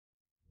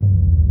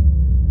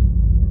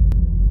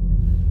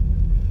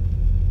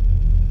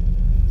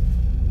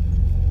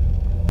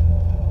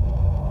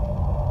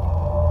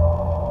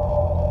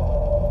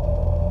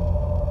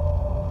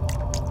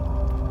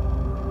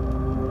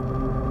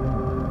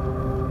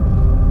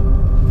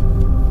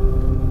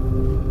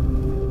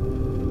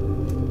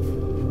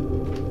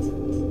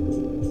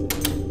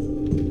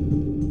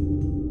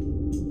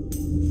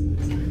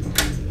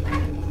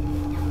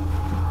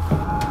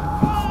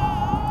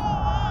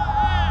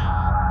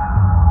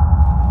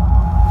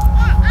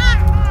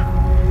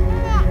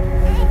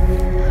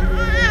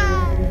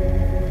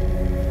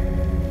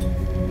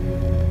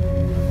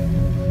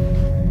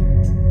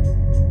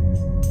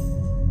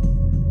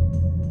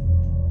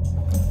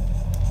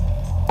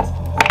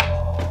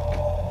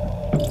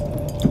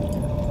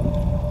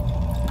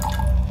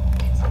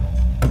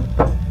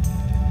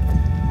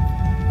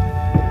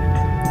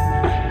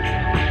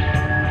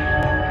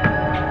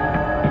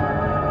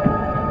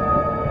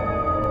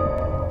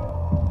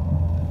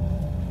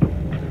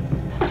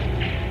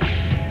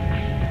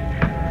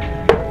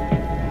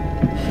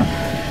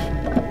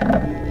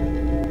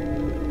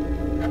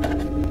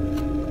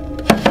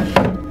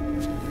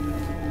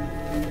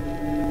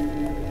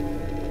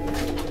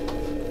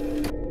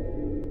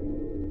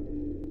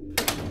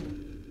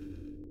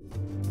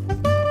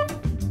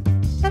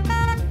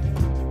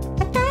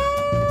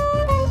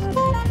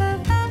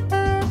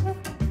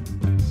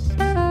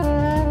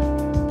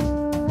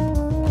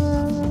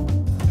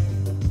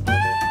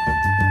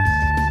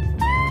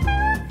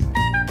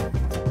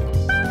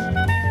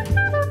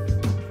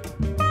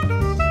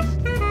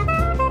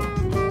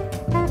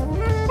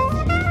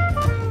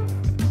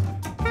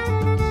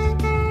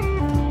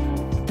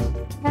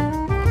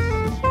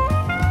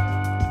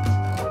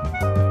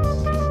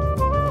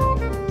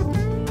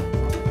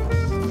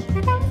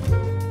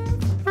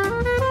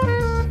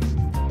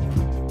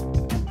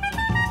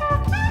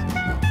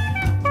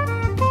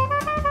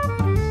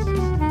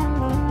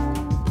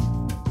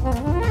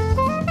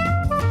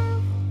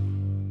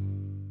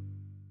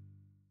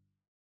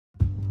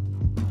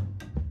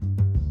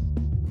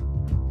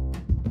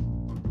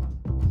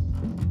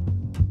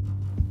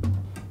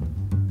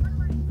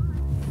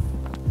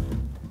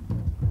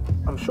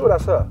sure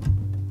that's her.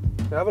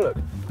 Yeah, have a look.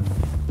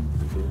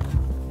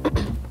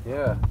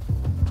 Yeah.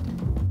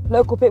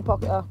 Local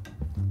pickpocketer.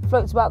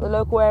 Floats about the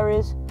local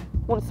areas.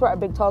 Want to threat a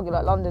big target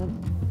like London.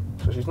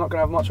 So she's not going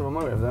to have much of a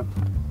motive then?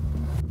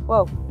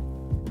 Well,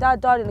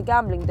 Dad died in a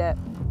gambling debt.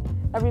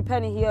 Every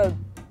penny he owed,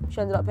 she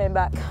ended up paying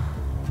back.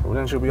 Well,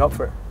 then she'll be up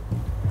for it.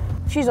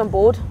 She's on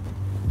board.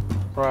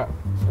 Right,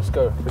 let's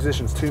go.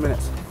 Positions, 2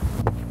 minutes.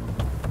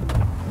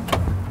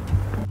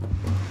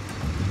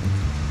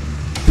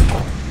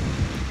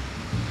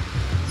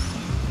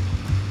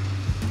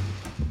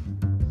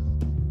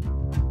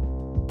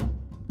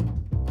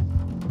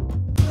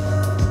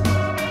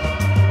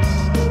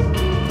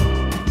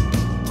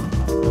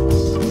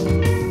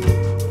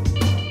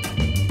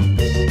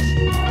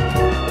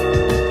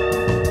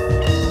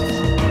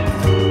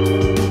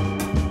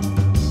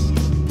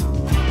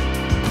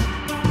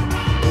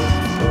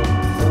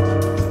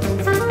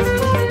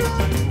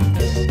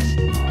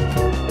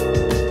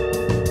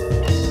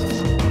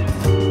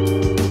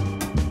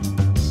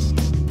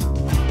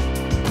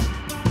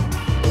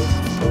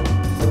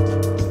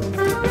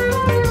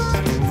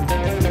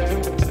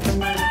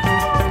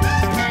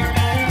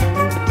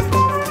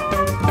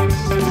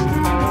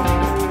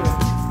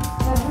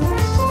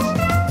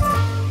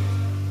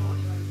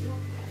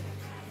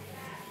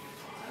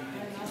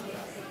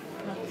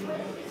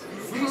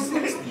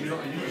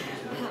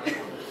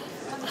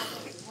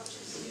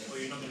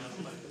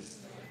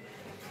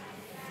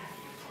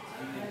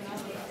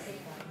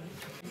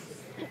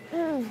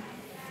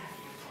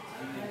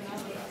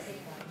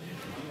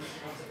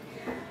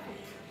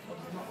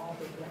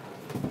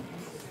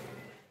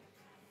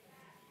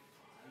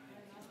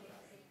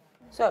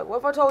 So, what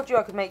if I told you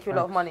I could make you a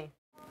lot of money?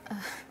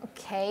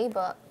 Okay,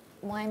 but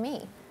why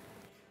me?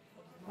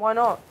 Why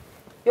not?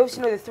 You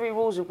obviously know the 3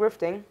 rules of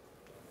grifting.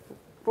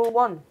 Rule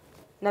 1,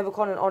 never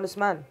con an honest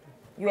man.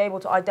 You're able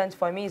to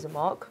identify me as a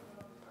mark.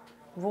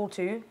 Rule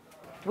 2,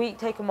 we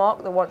take a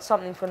mark that wants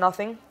something for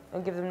nothing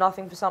and give them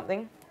nothing for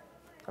something.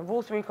 And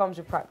rule 3 comes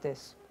with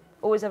practice.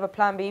 Always have a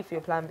plan B for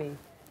your plan B.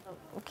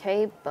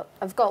 Okay, but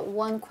I've got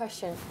one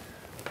question.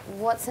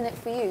 What's in it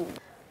for you?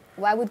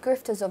 Why would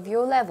grifters of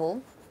your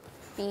level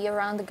be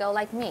around a girl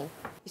like me?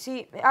 You see,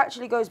 it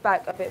actually goes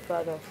back a bit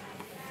further.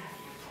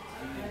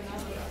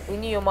 We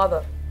knew your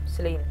mother,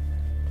 Celine.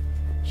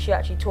 She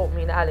actually taught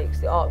me and Alex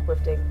the art of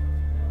grifting.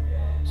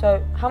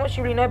 So, how much do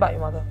you really know about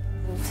your mother?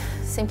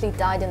 Simply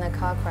died in a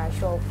car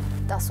crash. Well,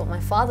 that's what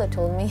my father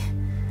told me.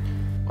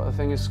 But the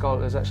thing is,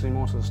 Scarlett, there's actually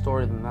more to the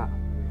story than that.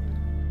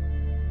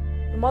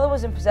 Your mother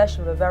was in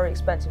possession of a very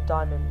expensive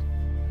diamond,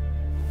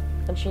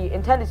 and she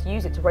intended to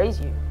use it to raise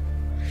you.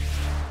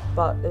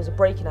 But there was a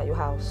break-in at your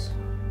house.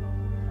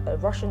 A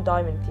Russian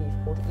diamond thief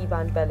called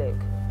Ivan Belik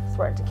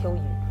threatened to kill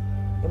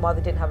you. Your mother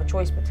didn't have a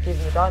choice but to give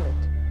him the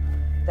diamond.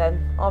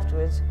 Then,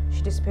 afterwards,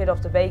 she disappeared off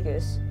to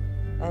Vegas,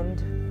 and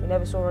we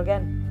never saw her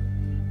again.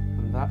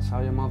 And that's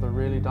how your mother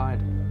really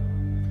died?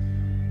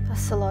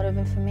 That's a lot of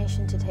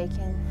information to take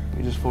in.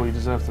 You just thought you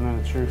deserved to know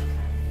the truth.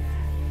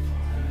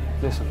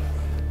 Listen,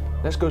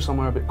 let's go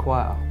somewhere a bit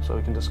quieter so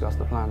we can discuss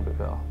the plan a bit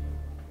better.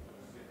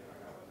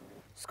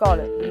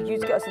 Scarlett, you need you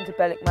to get us into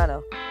Belik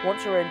Manor.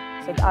 Once you're in,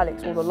 send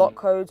Alex all the lock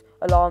codes,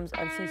 alarms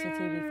and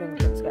CCTV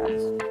fingerprint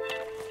scans.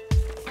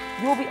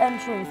 You'll be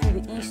entering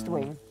through the east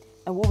wing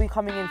and we'll be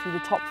coming in through the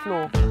top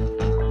floor.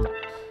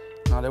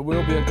 Now there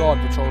will be a guard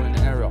patrolling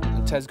the area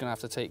and Ted's going to have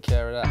to take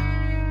care of that.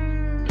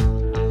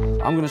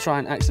 I'm going to try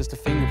and access the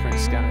fingerprint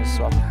scanners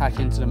so I can hack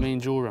into the main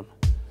jewel room.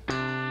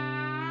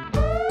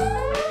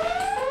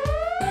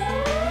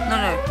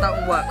 No, that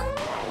won't work.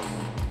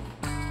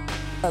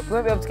 We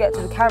won't be able to get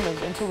to the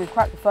cameras until we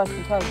crack the first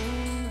 2 codes.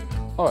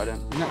 Alright then,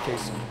 in that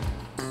case,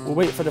 we'll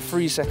wait for the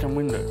 3-second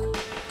window.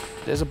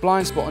 There's a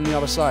blind spot on the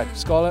other side.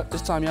 Scarlett,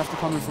 this time you have to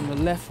come in from the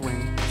left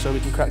wing so we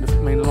can crack the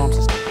main alarm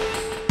system.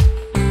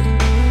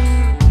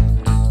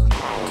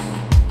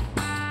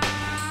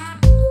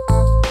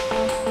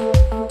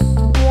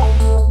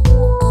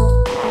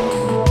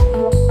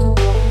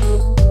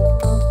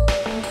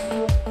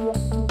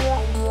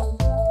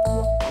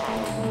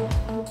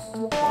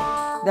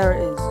 There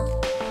it is.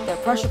 There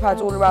are pressure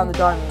pads all around the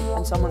diamond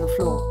and some on the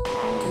floor.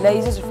 The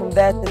lasers are from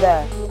there to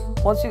there.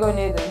 Once we go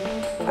near them,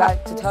 we'll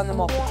get to turn them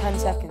off for 10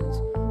 seconds.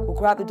 We'll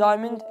grab the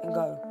diamond and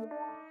go.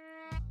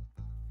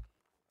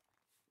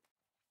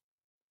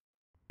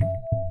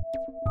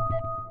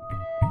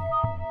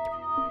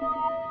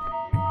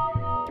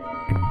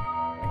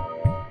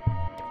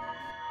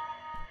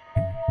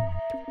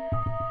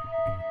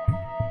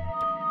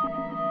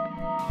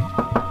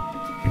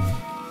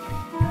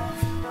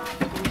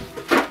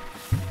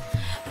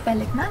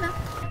 Belik Manor.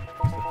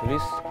 It's the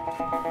police.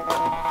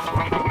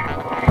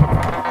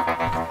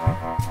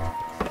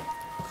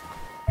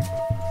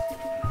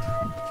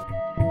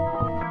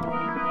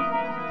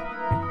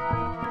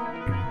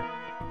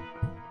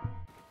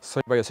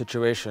 Sorry about your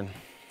situation.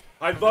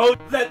 I won't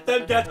let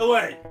them get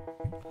away.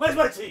 Where's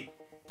my tea?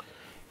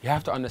 You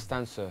have to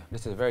understand, sir,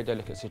 this is a very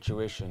delicate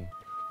situation.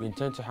 We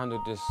intend to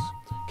handle this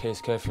case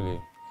carefully.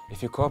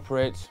 If you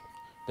cooperate,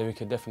 then we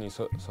can definitely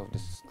solve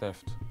this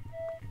theft.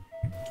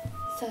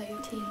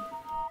 13.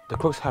 The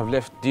crooks have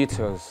left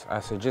details. I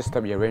suggest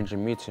that we arrange a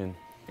meeting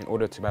in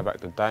order to buy back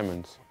the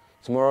diamonds.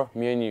 Tomorrow,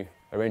 me and you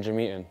arrange a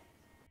meeting.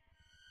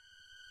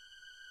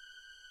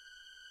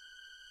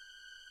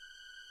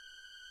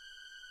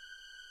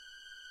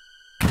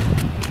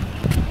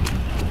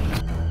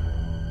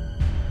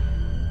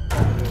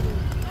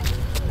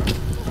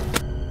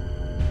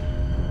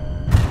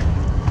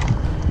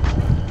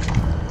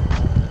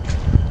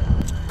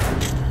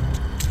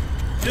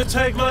 You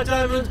take my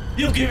diamond,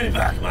 you give me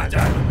back my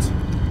diamond.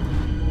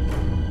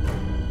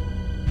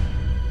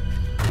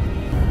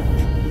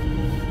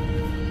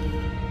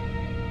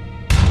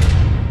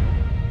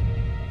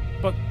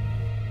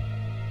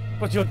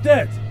 But you're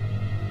dead.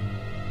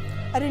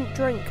 I didn't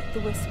drink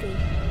the whiskey.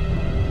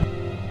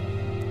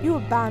 You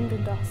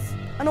abandoned us,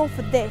 and all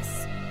for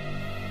this.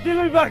 Give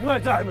me back my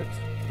diamond.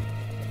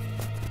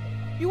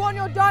 You want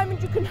your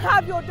diamond, you can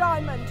have your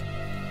diamond.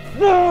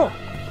 No!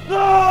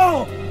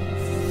 No!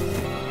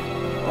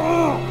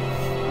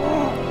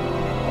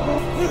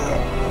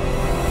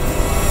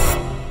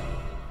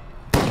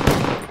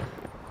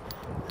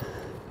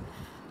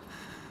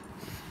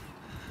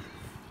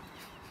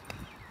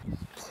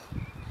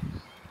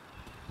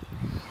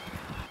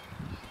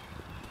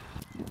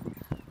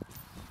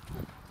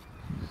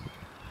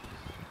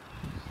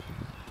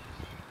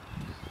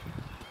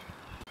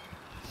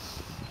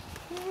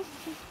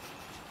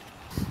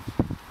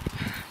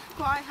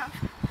 What I have.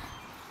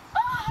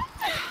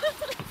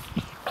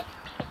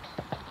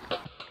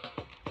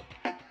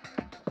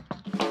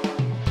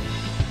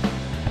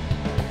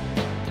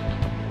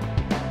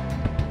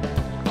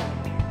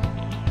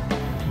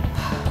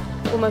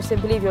 Almost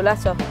didn't believe your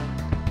letter.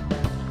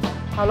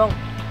 How long?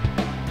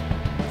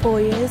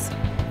 4 years.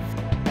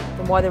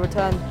 Then why the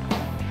return?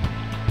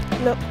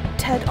 Look,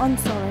 Ted, I'm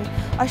sorry.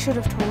 I should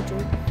have told you.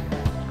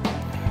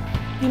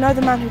 You know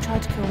the man who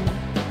tried to kill me?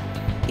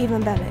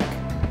 Even Bellic.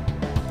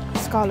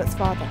 Scarlett's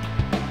father.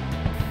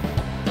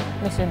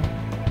 Listen,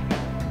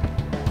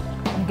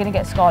 I'm gonna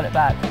get Scarlett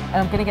back, and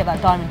I'm gonna get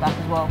that diamond back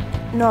as well.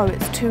 No,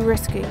 it's too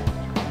risky.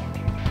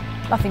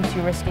 Nothing's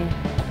too risky.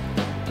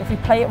 If we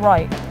play it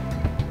right,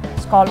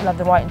 Scarlett will have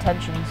the right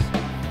intentions.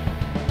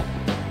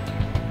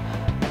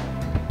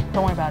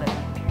 Don't worry about it.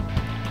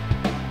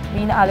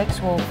 Me and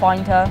Alex will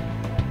find her,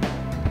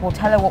 we'll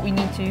tell her what we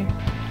need to,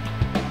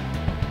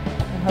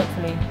 and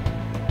hopefully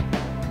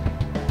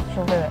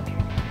she'll do it.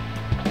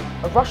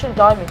 A Russian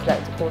diamond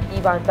collector called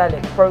Ivan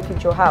Bellic broke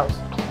into your house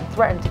and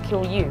threatened to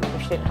kill you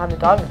if she didn't hand the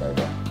diamond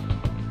over.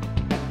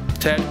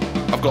 Ted,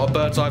 I've got a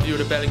bird's eye view of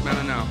the Bellic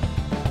Manor now.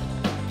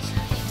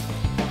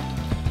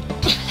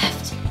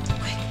 Left.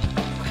 Quick,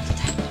 grab the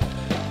tape.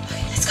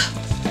 Okay, let's go.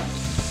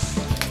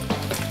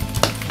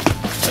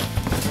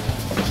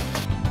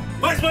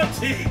 Where's my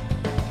tea?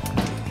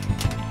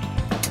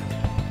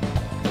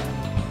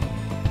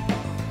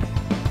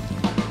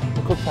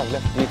 The crooks have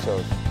left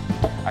details.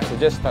 I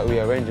suggest that we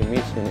arrange a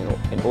meeting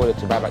in order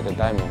to buy back the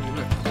diamond.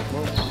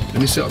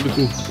 Let me set up the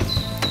call.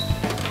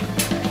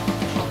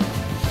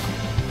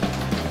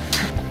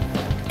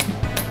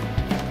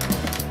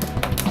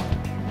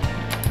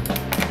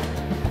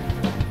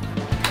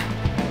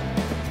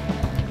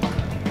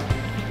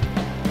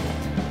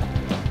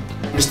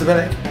 Mr.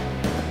 Bellic,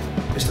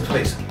 Mr.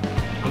 Police,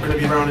 I'm going to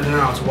be round in an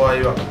hour to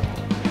wire you up.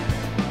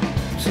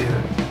 See you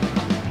then.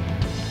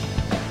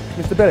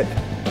 Mr. Bellic,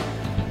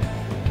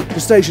 the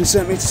station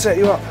sent me to set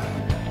you up.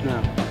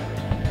 Now,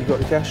 you got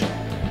the cash?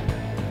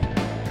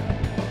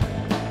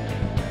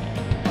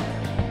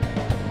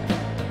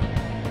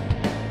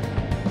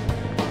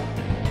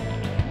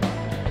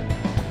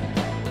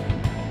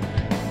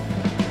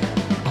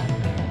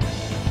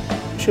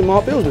 You shouldn't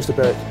mark bills, Mr.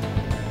 Bellic.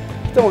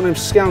 You don't want them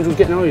scoundrels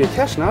getting all your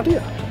cash now, do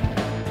you?